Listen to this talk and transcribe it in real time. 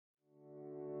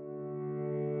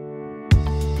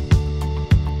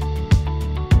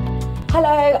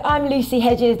Hello, I'm Lucy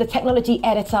Hedges, the technology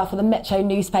editor for the Metro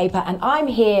newspaper, and I'm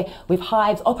here with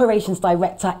Hyve's operations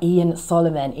director, Ian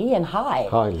Soloman. Ian, hi.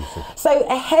 Hi, Lucy. So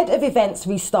ahead of events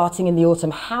restarting in the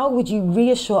autumn, how would you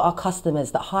reassure our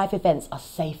customers that Hyve events are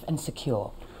safe and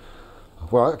secure?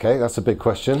 Well, okay, that's a big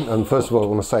question. And first of all, I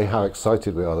want to say how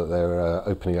excited we are that they're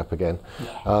opening up again.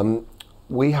 Yeah.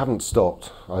 We haven't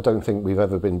stopped. I don't think we've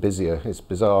ever been busier. It's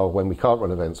bizarre, when we can't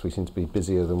run events, we seem to be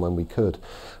busier than when we could.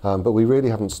 But we really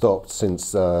haven't stopped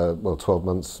since, 12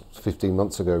 months, 15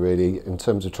 months ago, really, in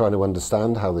terms of trying to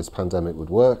understand how this pandemic would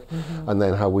work, and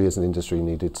then how we as an industry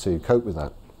needed to cope with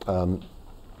that.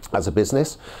 As a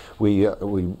business, we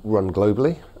run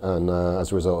globally, and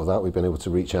as a result of that, we've been able to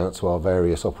reach out to our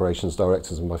various operations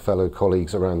directors and my fellow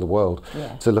colleagues around the world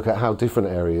to look at how different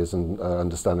areas and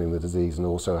understanding the disease, and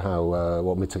also how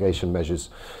what mitigation measures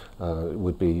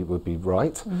would be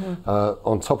right.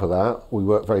 On top of that, we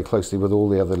work very closely with all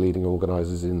the other leading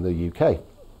organisers in the UK.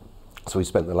 So we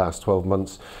spent the last 12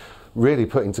 months really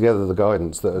putting together the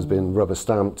guidance that has been rubber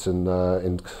stamped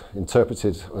and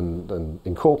interpreted and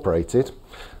incorporated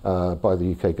by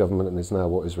the UK government, and is now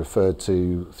what is referred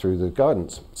to through the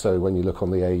guidance. So when you look on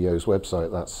the AEO's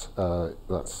website,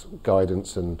 that's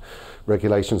guidance and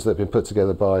regulations that have been put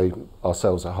together by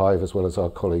ourselves at Hyve, as well as our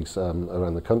colleagues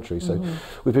around the country. So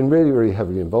we've been really, really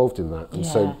heavily involved in that. And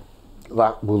so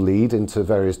that will lead into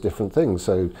various different things.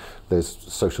 So there's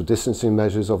social distancing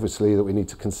measures, obviously, that we need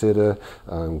to consider,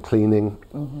 cleaning,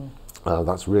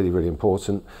 that's really, really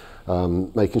important.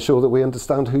 Making sure that we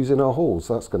understand who's in our halls,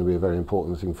 that's going to be a very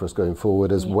important thing for us going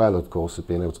forward, as well, of course, as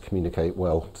being able to communicate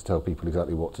well, to tell people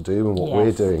exactly what to do and what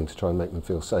we're doing to try and make them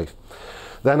feel safe.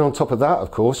 Then on top of that, of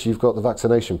course, you've got the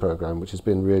vaccination programme, which has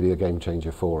been really a game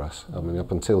changer for us. I mean, up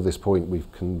until this point, we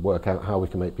can work out how we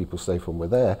can make people safe when we're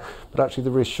there, but actually the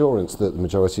reassurance that the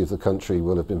majority of the country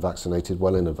will have been vaccinated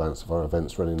well in advance of our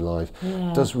events running live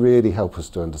does really help us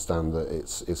to understand that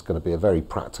it's going to be a very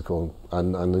practical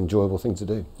and enjoyable thing to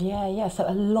do. Yeah, so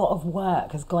a lot of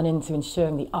work has gone into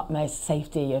ensuring the utmost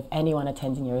safety of anyone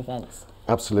attending your events.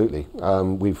 Absolutely.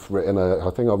 We've written I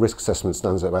think our risk assessment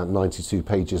stands at about 92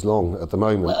 pages long at the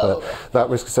moment. But that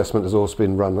risk assessment has also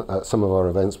been run at some of our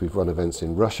events. We've run events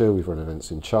in Russia, we've run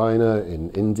events in China,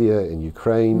 in India, in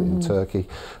Ukraine, in Turkey,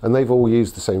 and they've all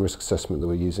used the same risk assessment that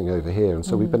we're using over here. And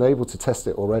so we've been able to test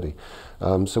it already.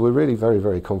 So we're really very,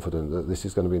 very confident that this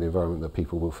is going to be an environment that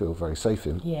people will feel very safe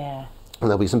in. Yeah. And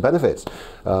there'll be some benefits.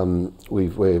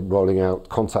 We're rolling out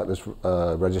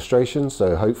contactless registration,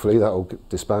 so hopefully that will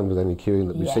disband with any queuing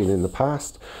that we've seen in the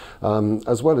past,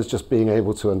 as well as just being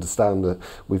able to understand that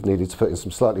we've needed to put in some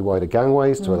slightly wider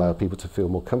gangways to allow people to feel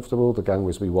more comfortable. The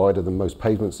gangways will be wider than most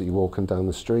pavements that you walk on down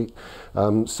the street.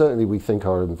 Certainly we think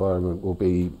our environment will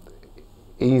be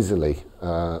easily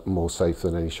more safe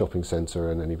than any shopping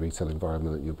centre and any retail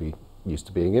environment that you'll be used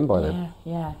to being in by then.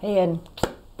 Yeah. Ian,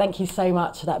 thank you so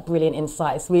much for that brilliant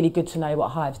insight. It's really good to know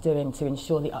what Hyve's doing to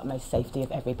ensure the utmost safety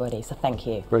of everybody, so thank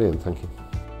you. Brilliant, thank you.